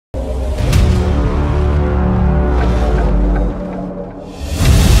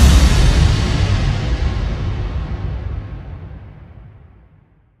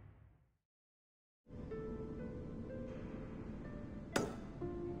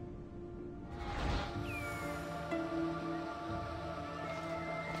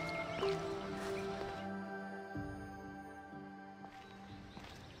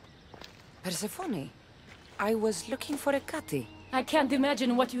Persephone, I was looking for Hecate. I can't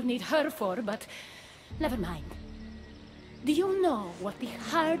imagine what you need her for, but never mind. Do you know what the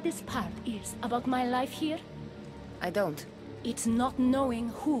hardest part is about my life here? I don't. It's not knowing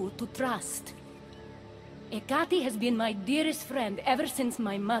who to trust. Hecate has been my dearest friend ever since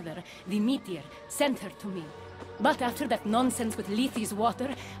my mother, the meteor, sent her to me. But after that nonsense with Lethe's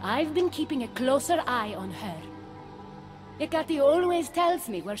water, I've been keeping a closer eye on her. Hecate always tells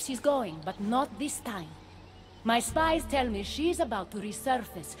me where she's going, but not this time. My spies tell me she's about to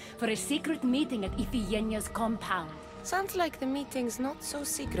resurface for a secret meeting at Iphigenia's compound. Sounds like the meeting's not so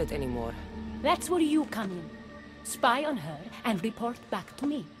secret anymore. That's where you come in. Spy on her and report back to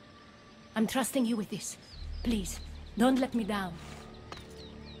me. I'm trusting you with this. Please, don't let me down.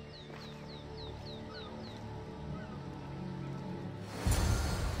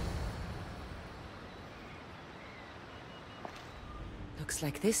 Looks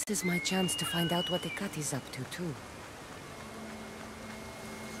like this is my chance to find out what Hecate's up to, too.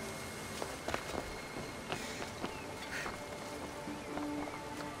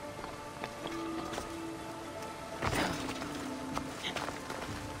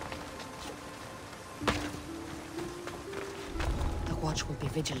 The watch will be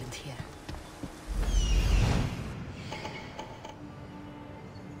vigilant here.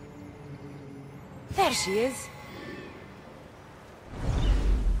 There she is!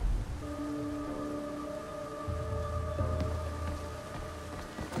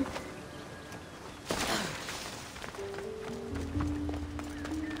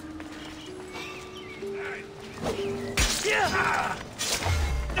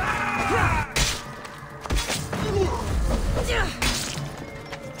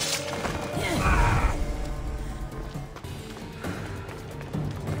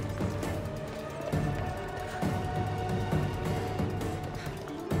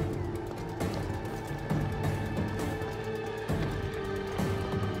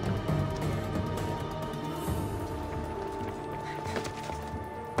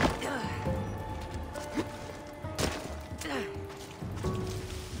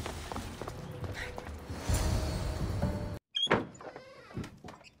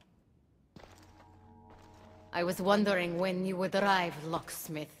 I was wondering when you would arrive,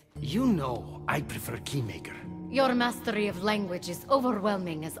 locksmith. You know, I prefer Keymaker. Your mastery of language is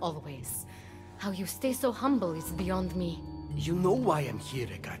overwhelming as always. How you stay so humble is beyond me. You know why I'm here,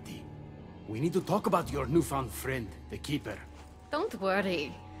 Hecate. We need to talk about your newfound friend, the Keeper. Don't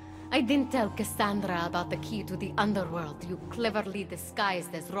worry. I didn't tell Cassandra about the key to the underworld you cleverly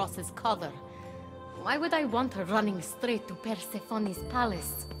disguised as Ross's cover. Why would I want her running straight to Persephone's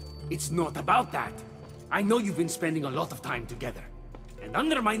palace? It's not about that. I know you've been spending a lot of time together, and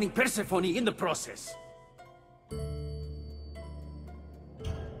undermining Persephone in the process.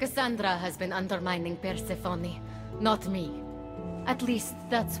 Cassandra has been undermining Persephone, not me. At least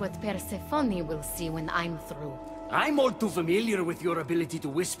that's what Persephone will see when I'm through. I'm all too familiar with your ability to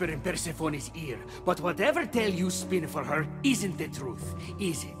whisper in Persephone's ear, but whatever tale you spin for her isn't the truth,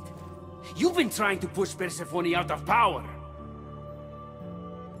 is it? You've been trying to push Persephone out of power.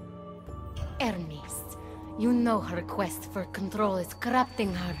 Hermes, you know her quest for control is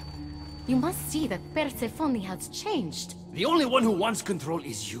corrupting her. You must see that Persephone has changed. The only one who wants control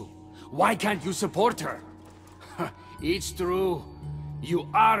is you. Why can't you support her? It's true. You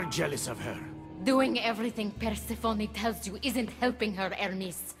are jealous of her. Doing everything Persephone tells you isn't helping her,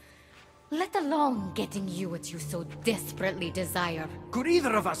 Hermes. Let alone getting you what you so desperately desire. Could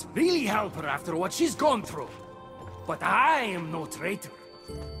either of us really help her after what she's gone through? But I am no traitor.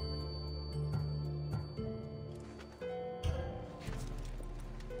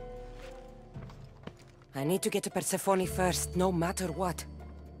 I need to get to Persephone first, no matter what.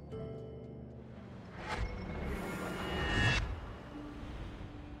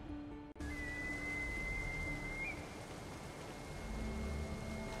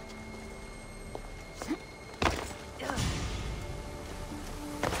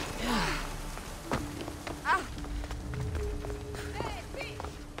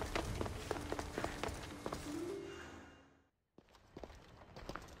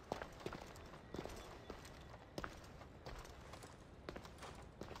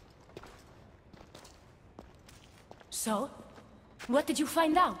 So? What did you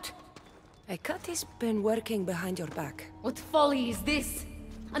find out? Hecate's been working behind your back. What folly is this?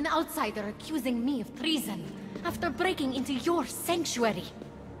 An outsider accusing me of treason after breaking into your sanctuary.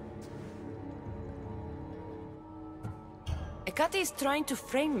 Hecate is trying to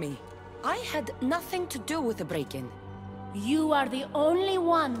frame me. I had nothing to do with the break-in. You are the only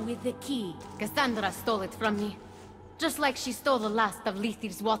one with the key. Cassandra stole it from me. Just like she stole the last of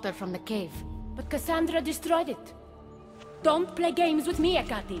Lethe's water from the cave. But Cassandra destroyed it. Don't play games with me,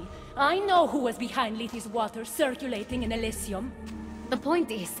 Hecate. I know who was behind Lethe's water circulating in Elysium. The point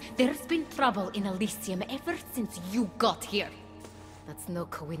is, there's been trouble in Elysium ever since you got here. That's no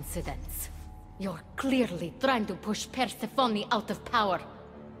coincidence. You're clearly trying to push Persephone out of power.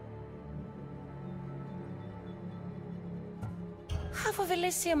 Half of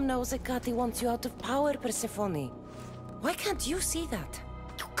Elysium knows Hecate wants you out of power, Persephone. Why can't you see that?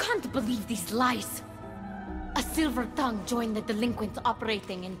 You can't believe these lies! A silver tongue joined the delinquents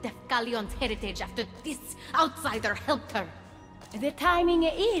operating in Defcalion's heritage after this outsider helped her. The timing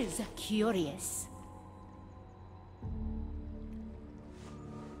is curious.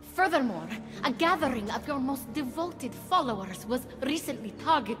 Furthermore, a gathering of your most devoted followers was recently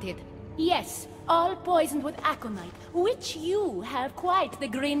targeted. Yes, all poisoned with aconite, which you have quite the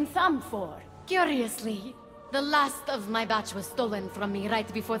green thumb for. Curiously, the last of my batch was stolen from me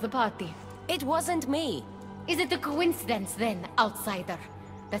right before the party. It wasn't me. Is it a coincidence then, outsider,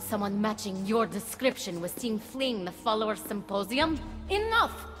 that someone matching your description was seen fleeing the followers' symposium?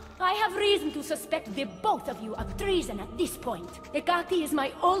 Enough! I have reason to suspect the both of you of treason at this point. Hecate is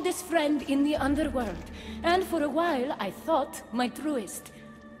my oldest friend in the underworld, and for a while I thought my truest.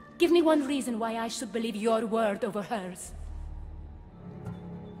 Give me one reason why I should believe your word over hers.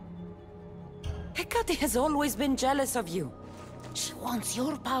 Hecate has always been jealous of you. She wants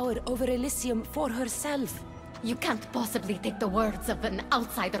your power over Elysium for herself. You can't possibly take the words of an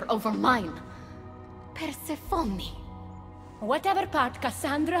outsider over mine. Persephone. Whatever part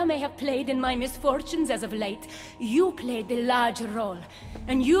Cassandra may have played in my misfortunes as of late, you played a large role.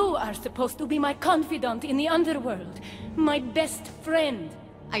 And you are supposed to be my confidant in the underworld. My best friend.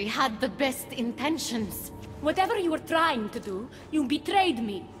 I had the best intentions. Whatever you were trying to do, you betrayed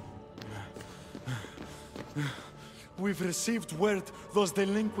me. We've received word those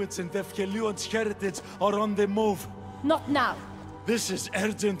delinquents in Defcalion's heritage are on the move. Not now. This is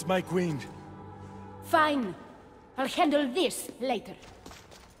urgent, my queen. Fine. I'll handle this later.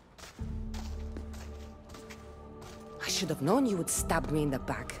 I should have known you would stab me in the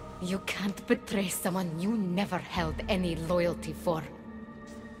back. You can't betray someone you never held any loyalty for.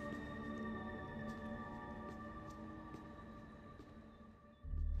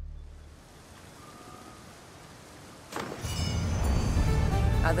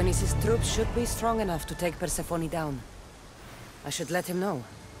 Adonis's troops should be strong enough to take Persephone down. I should let him know.